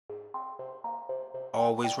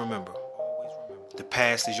Always remember, the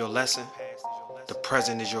past is your lesson, the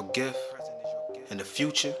present is your gift, and the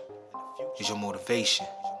future is your motivation.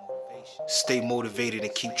 Stay motivated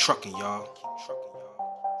and keep trucking, y'all.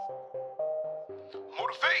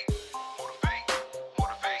 Motivate, motivation,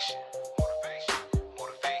 motivation, motivation,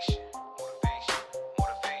 motivation,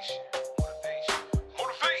 motivation, motivation,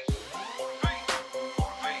 motivate,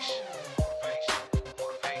 motivation,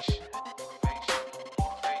 motivation,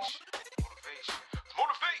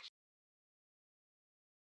 motivate.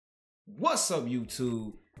 What's up,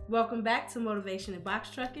 YouTube? Welcome back to Motivation and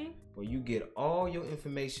Box Trucking, Where you get all your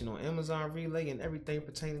information on Amazon Relay and everything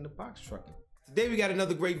pertaining to box trucking. Today we got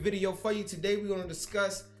another great video for you. Today we're going to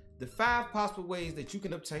discuss the 5 possible ways that you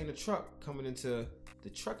can obtain a truck coming into the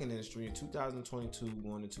trucking industry in 2022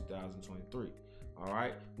 going to 2023. All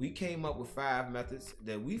right, we came up with 5 methods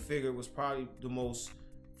that we figured was probably the most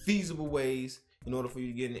feasible ways in order for you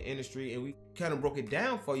to get in the industry, and we kind of broke it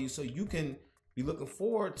down for you so you can be looking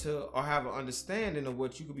forward to or have an understanding of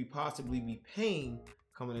what you could be possibly be paying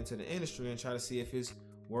coming into the industry and try to see if it's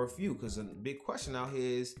worth you. Because a big question out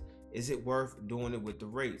here is it worth doing it with the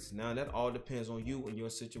rates? Now that all depends on you and your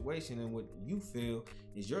situation and what you feel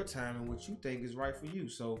is your time and what you think is right for you.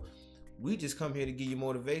 So we just come here to give you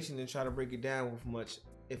motivation and try to break it down with much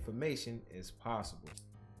information as possible.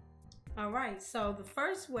 All right, so the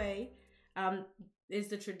first way is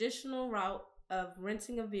the traditional route of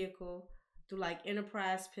renting a vehicle through like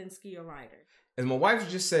Enterprise, Penske, or Ryder. As my wife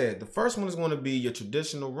just said, the first one is going to be your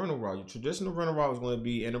traditional rental route. Your traditional rental route is going to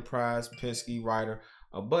be Enterprise, Penske, Ryder,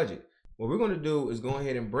 or Budget. What we're going to do is go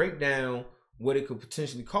ahead and break down what it could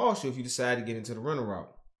potentially cost you if you decide to get into the rental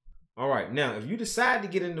route. All right, now if you decide to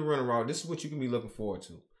get into the rental route, this is what you can be looking forward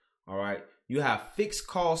to. All right, you have fixed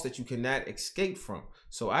costs that you cannot escape from.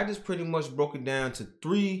 So I just pretty much broke it down to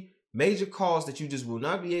 3 major costs that you just will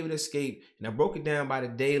not be able to escape, and I broke it down by the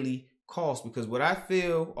daily cost, because what I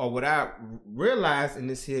feel or what I realized in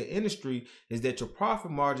this here industry is that your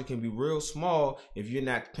profit margin can be real small if you're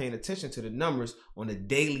not paying attention to the numbers on a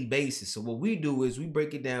daily basis. So what we do is we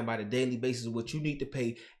break it down by the daily basis of what you need to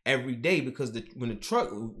pay every day, because when the truck,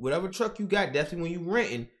 whatever truck you got, definitely when you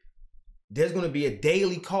renting, there's going to be a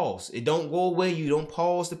daily cost. It don't go away. You don't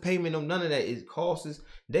pause the payment on none of that. It costs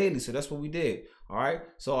daily. So that's what we did. All right.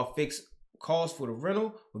 So our fixed cost for the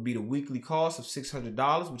rental would be the weekly cost of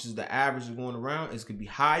 $600, which is the average of going around. It could be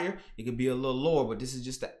higher, it could be a little lower, but this is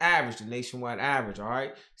just the average, the nationwide average. All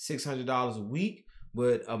right, $600 a week,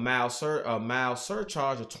 with a mile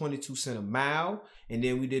surcharge of 22 cents a mile. And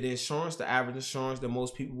then we did insurance. The average insurance that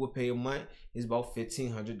most people would pay a month is about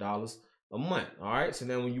 $1,500 a month. All right, so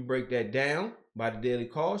then when you break that down by the daily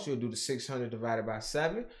cost, you'll do the 600 divided by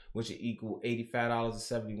 7, which will equal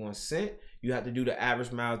 $85.71. You have to do the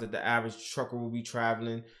average miles that the average trucker will be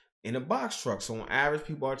traveling in a box truck. So on average,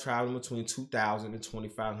 people are traveling between 2,000 and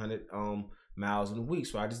 2,500 miles in a week.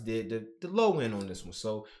 So I just did the low end on this one.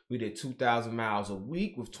 So we did 2,000 miles a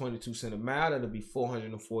week with 22 cents a mile. That'll be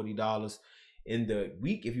 $440 in the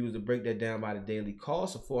week. If you was to break that down by the daily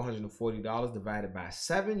cost of $440 divided by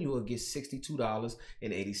 7, you will get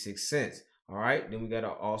 $62.86. All right, then we got to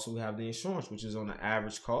also have the insurance, which is on the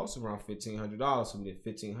average cost around $1,500. So we did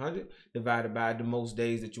 $1,500 divided by the most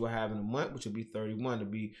days that you will have in a month, which will be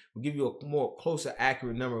 31. We'll give you a more closer,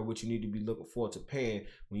 accurate number of what you need to be looking forward to paying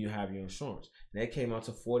when you have your insurance. And that came out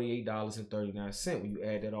to $48.39. When you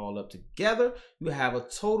add that all up together, you have a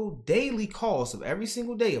total daily cost of every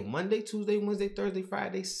single day of Monday, Tuesday, Wednesday, Thursday,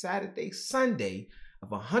 Friday, Saturday, Sunday of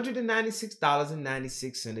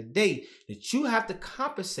 $196.96 a day that you have to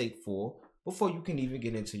compensate for before you can even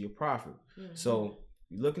get into your profit. So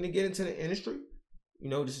you're looking to get into the industry, you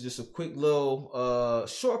know, this is just a quick little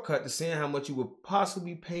shortcut to seeing how much you would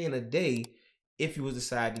possibly be paying a day if you was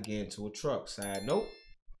decide to get into a truck. Side note,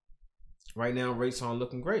 right now rates aren't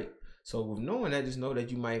looking great. So with knowing that, just know that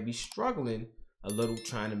you might be struggling a little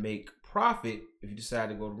trying to make profit if you decide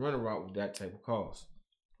to go the rental route with that type of cost.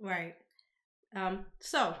 Right.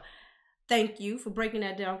 So thank you for breaking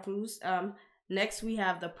that down, Cruz. Next, we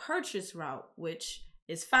have the purchase route, which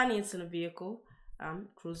is financing a vehicle.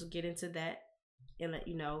 Cruz will get into that and let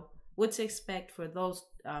you know what to expect for those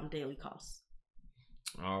daily costs.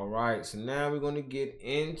 All right, so now we're going to get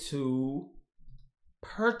into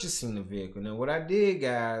purchasing the vehicle. Now, what I did,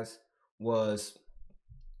 guys, was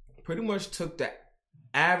pretty much took the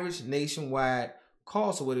average nationwide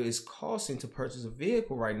cost of what it is costing to purchase a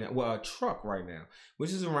vehicle right now, well, a truck right now,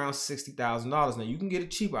 which is around $60,000. Now you can get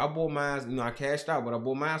it cheaper. I bought mine, I cashed out, but I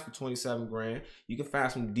bought mine for 27 grand. You can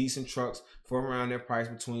find some decent trucks for around that price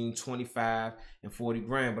between 25 and 40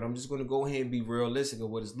 grand. But I'm just going to go ahead and be realistic of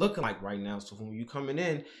what it's looking like right now. So when you coming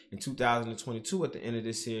in 2022 at the end of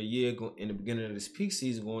this year, in the beginning of this peak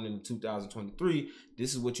season, going into 2023,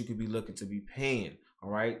 this is what you could be looking to be paying.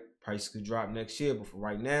 All right. Prices could drop next year, but for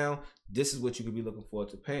right now, this is what you could be looking forward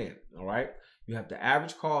to paying. All right. You have the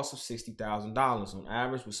average cost of $60,000. On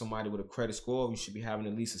average, with somebody with a credit score, you should be having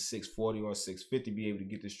at least a 640 or a 650 to be able to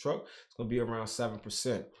get this truck. It's going to be around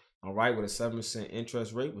 7%. All right. With a 7%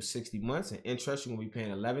 interest rate with 60 months and interest, you're going to be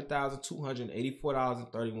paying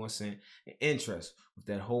 $11,284.31 in interest. With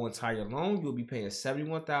that whole entire loan, you'll be paying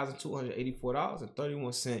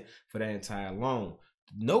 $71,284.31 for that entire loan.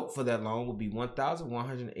 The note for that loan will be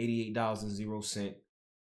 $1,188.00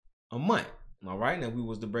 a month. All right. Now, we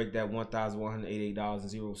was to break that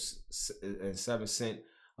 $1,188.07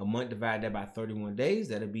 a month, divide that by 31 days,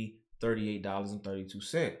 that'll be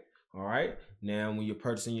 $38.32. All right. Now, when you're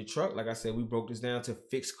purchasing your truck, like I said, we broke this down to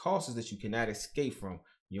fixed costs that you cannot escape from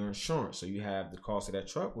your insurance. So you have the cost of that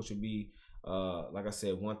truck, which would be, like I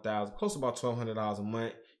said, $1,000, close to about $1,200 a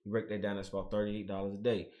month. You break that down, that's about $38 a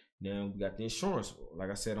day. Now we got the insurance.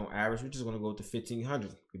 Like I said, on average, we're just going to go to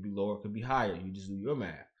 $1,500. Could be lower, could be higher. You just do your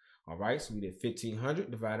math. All right. So we did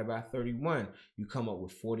 $1,500 divided by 31. You come up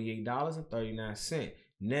with $48.39.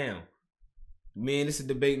 Now, this is a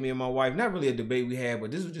debate me and my wife, not really a debate we had,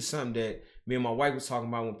 but this was just something that me and my wife was talking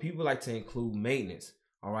about when people like to include maintenance.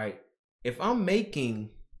 All right. If I'm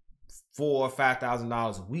making $4,000 or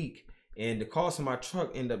 $5,000 a week and the cost of my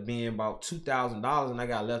truck end up being about $2,000 and I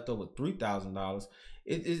got left over $3,000,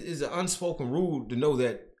 it is an unspoken rule to know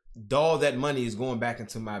that all that money is going back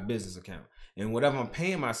into my business account. And whatever I'm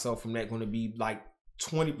paying myself from that going to be like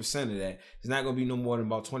 20% of that. It's not going to be no more than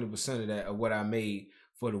about 20% of that of what I made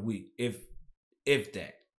for the week, if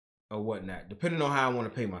that or whatnot, depending on how I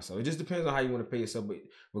want to pay myself. It just depends on how you want to pay yourself. But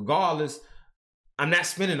regardless, I'm not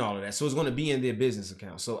spending all of that. So it's going to be in their business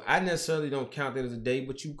account. So I necessarily don't count that as a day,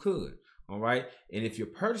 but you could. All right. And if you're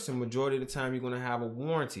purchasing, majority of the time, you're going to have a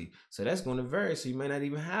warranty. So that's going to vary. So you may not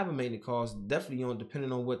even have a maintenance cost, definitely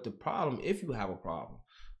depending on what the problem, if you have a problem.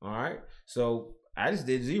 All right. So I just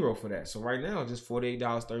did zero for that. So right now, just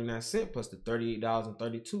 $48.39 plus the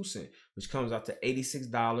 $38.32, which comes out to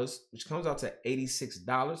 $86, which comes out to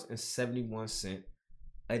 $86.71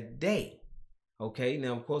 a day. Okay.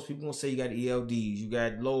 Now, of course, people gonna say you got ELDs, you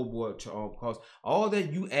got low board costs, all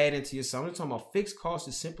that you add into your sum. I'm talking about fixed costs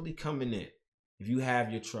is simply coming in if you have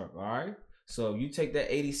your truck. All right. So you take that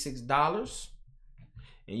 $86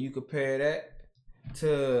 and you compare that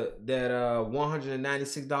to that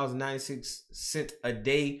 $196.96 a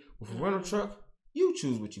day with a rental truck. You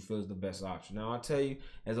choose what you feel is the best option. Now, I'll tell you,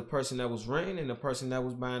 as a person that was renting and a person that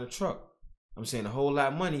was buying a truck, I'm saying a whole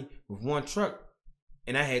lot of money with one truck.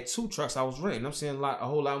 And I had two trucks I was renting. I'm saying a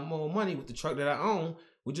whole lot more money with the truck that I own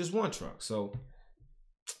with just one truck. So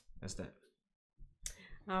that's that.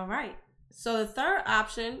 All right. So the third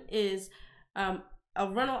option is a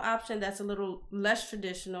rental option that's a little less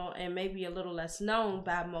traditional and maybe a little less known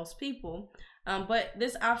by most people. But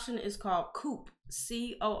this option is called Coop,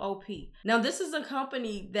 C-O-O-P. Now, this is a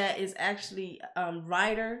company that is actually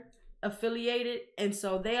Ryder affiliated. And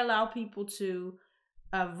so they allow people to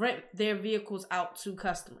rent their vehicles out to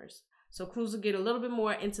customers. So Cruz will get a little bit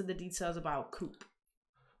more into the details about Coop.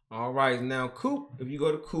 All right. Now, Coop, if you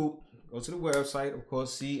go to Coop, go to the website, of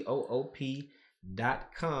course, COOP.com,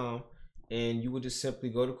 and you would just simply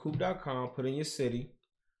go to Coop.com, put in your city.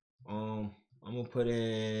 I'm going to put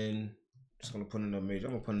in, just going to put in a major,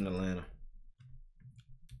 I'm going to put in Atlanta.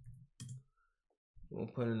 I'm going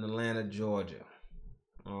to put in Atlanta, Georgia.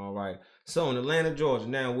 All right. So in Atlanta, Georgia.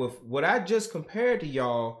 Now, with what I just compared to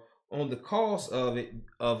y'all on the cost of it,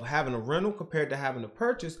 of having a rental compared to having a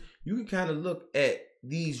purchase, you can kind of look at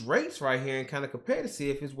these rates right here and kind of compare to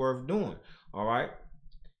see if it's worth doing. All right.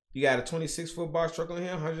 You got a 26-foot box truck on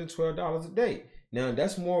here, $112 a day. Now,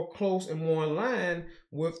 that's more close and more in line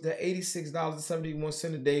with the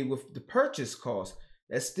 $86.71 a day with the purchase cost.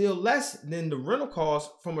 That's still less than the rental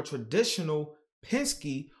cost from a traditional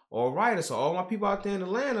Penske or Ryder. So all my people out there in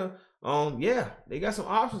Atlanta, yeah, they got some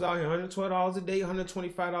options out here. $112 a day,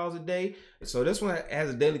 $125 a day. So this one has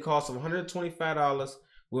a daily cost of $125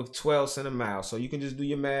 with 12 cents a mile. So you can just do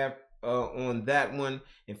your math on that one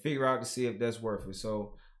and figure out to see if that's worth it.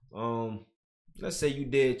 So let's say you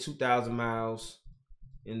did 2,000 miles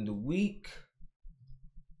in the week,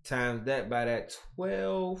 times that by that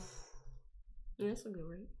 12. Yeah, that's a good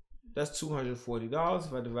rate. That's $240.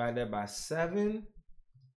 If I divide that by 7,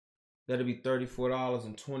 that'll be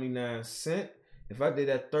 $34.29. If I did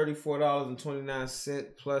that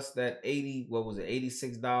 $34.29 plus that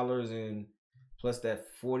 $86 and plus that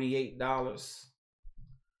 $48,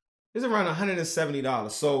 it's around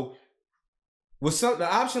 $170. So with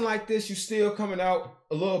the option like this, you're still coming out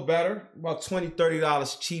a little better, about $20,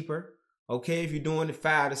 $30 cheaper. Okay, if you're doing it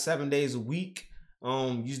 5 to 7 days a week,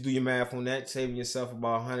 you just do your math on that, saving yourself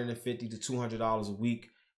about $150 to $200 a week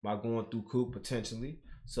by going through Coop potentially.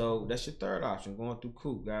 So that's your third option, going through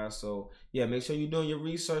Coop, guys. So yeah, make sure you're doing your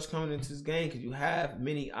research coming into this game, because you have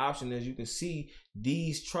many options. As you can see,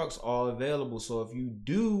 these trucks are available. So if you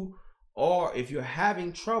do, or if you're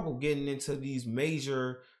having trouble getting into these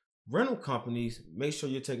major rental companies, make sure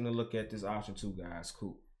you're taking a look at this option too, guys.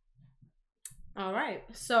 Coop. All right.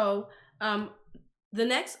 So the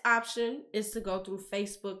next option is to go through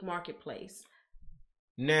Facebook Marketplace.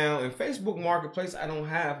 Now, in Facebook Marketplace, I don't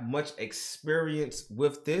have much experience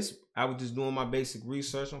with this. I was just doing my basic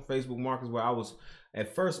research on Facebook Markets, where I was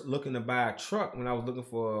at first looking to buy a truck. When I was looking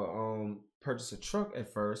for purchase a truck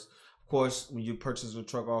at first, of course, when you purchase a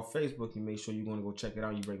truck off Facebook, you make sure you're going to go check it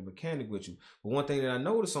out. You bring a mechanic with you. But one thing that I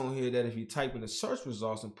noticed on here, that if you type in the search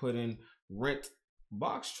results and put in rent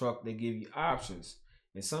box truck, they give you options.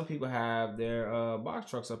 And some people have their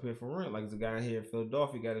box trucks up here for rent. Like the guy here in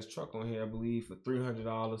Philadelphia got his truck on here, I believe, for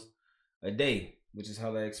 $300 a day, which is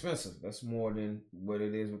hella expensive. That's more than what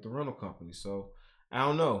it is with the rental company. So I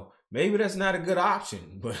don't know. Maybe that's not a good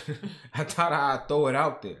option, but I thought I'd throw it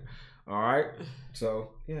out there. All right. So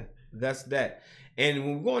yeah, that's that. And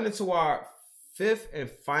when we're going into our fifth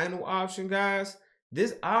and final option, guys,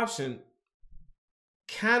 this option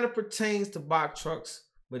kind of pertains to box trucks,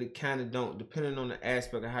 but it kind of don't, depending on the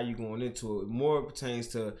aspect of how you're going into it. It more pertains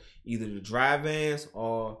to either the dry vans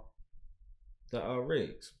or the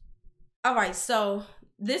rigs. All right, so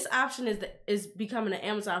this option is becoming an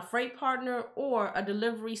Amazon freight partner or a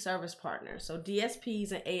delivery service partner. So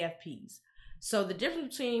DSPs and AFPs. So the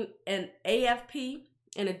difference between an AFP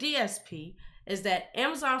and a DSP is that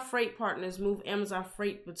Amazon freight partners move Amazon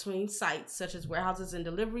freight between sites such as warehouses and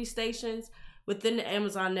delivery stations within the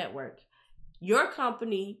Amazon network. Your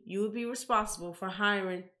company, you would be responsible for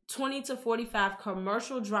hiring 20 to 45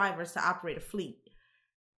 commercial drivers to operate a fleet.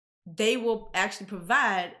 They will actually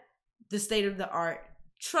provide the state-of-the-art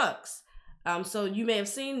trucks. So you may have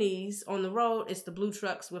seen these on the road. It's the blue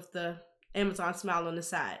trucks with the Amazon smile on the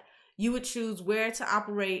side. You would choose where to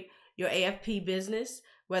operate your AFP business,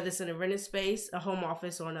 whether it's in a rented space, a home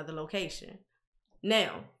office, or another location.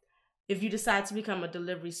 Now, if you decide to become a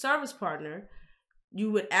delivery service partner, you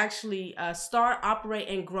would actually start, operate,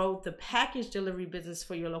 and grow the package delivery business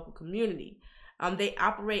for your local community. They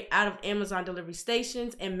operate out of Amazon delivery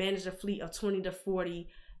stations and manage a fleet of 20 to 40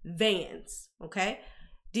 vans, okay?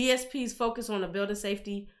 DSPs focus on the building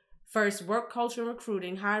safety first, work culture and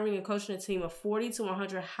recruiting, hiring and coaching a team of 40 to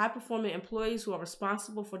 100 high-performing employees who are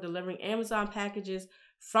responsible for delivering Amazon packages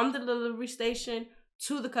from the delivery station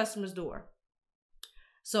to the customer's door.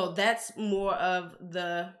 So that's more of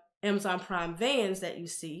the Amazon Prime vans that you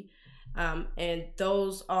see, and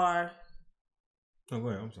those are. Oh, go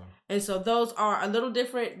ahead. I'm sorry. And so those are a little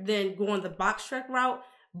different than going the box truck route,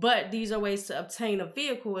 but these are ways to obtain a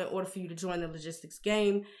vehicle in order for you to join the logistics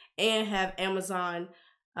game and have Amazon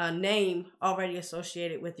name already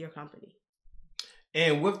associated with your company.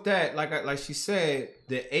 And with that, like she said,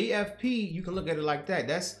 the AFP, you can look at it like that.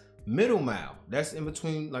 That's middle mile. That's in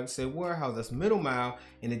between, like I said, warehouse. That's middle mile,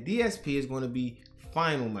 and the DSP is going to be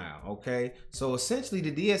final mile. Okay, so essentially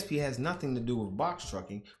the DSP has nothing to do with box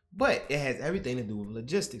trucking, but it has everything to do with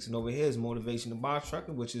logistics. And over here is motivation to box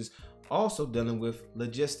trucking, which is also dealing with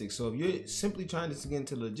logistics. So if you're simply trying to get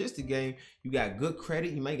into the logistic game, you got good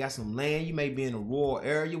credit, you may got some land, you may be in a rural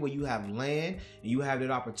area where you have land and you have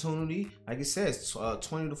that opportunity. Like it says,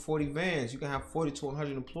 20 to 40 vans, you can have 40 to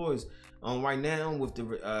 100 employees. Right now with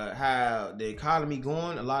the how the economy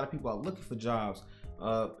going, a lot of people are looking for jobs.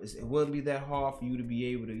 It wouldn't be that hard for you to be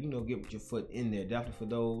able to, get your foot in there. Definitely for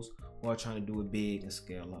those who are trying to do it big and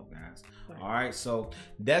scale up, guys. Right. All right, so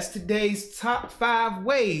that's today's top 5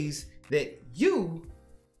 ways that you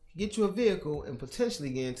get you a vehicle and potentially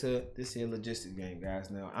get into this here logistics game, guys.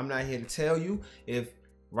 Now, I'm not here to tell you if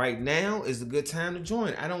right now is a good time to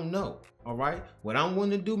join. I don't know. All right, what I'm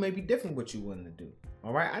willing to do may be different what you're willing to do.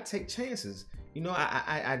 All right, I take chances.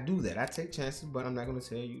 I do that. I take chances, but I'm not going to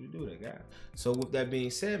tell you to do that, guys. So with that being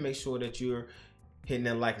said, make sure that you're hitting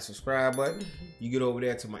that like and subscribe button. You get over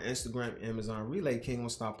there to my Instagram, Amazon Relay King. I'm going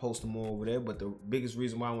to start posting more over there. But the biggest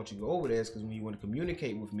reason why I want you to go over there is because when you want to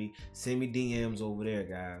communicate with me, send me DMs over there,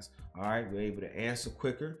 guys. All right, we're able to answer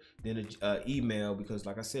quicker than an email because,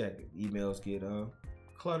 like I said, emails get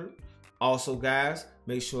cluttered. Also, guys,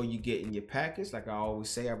 make sure you get in your package. Like I always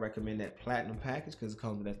say, I recommend that platinum package because it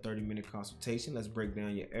comes with that 30-minute consultation. Let's break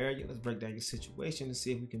down your area. Let's break down your situation and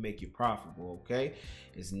see if we can make you profitable, okay?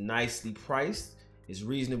 It's nicely priced. It's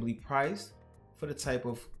reasonably priced for the type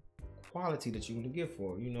of quality that you're going to get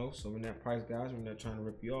for it, you know? So in that price, guys, we're not trying to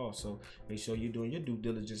rip you off. So make sure you're doing your due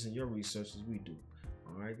diligence and your research as we do.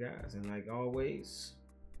 All right, guys. And like always,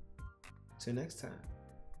 till next time.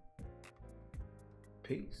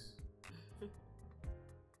 Peace.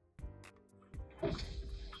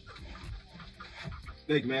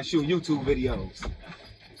 Big man, shoot YouTube videos.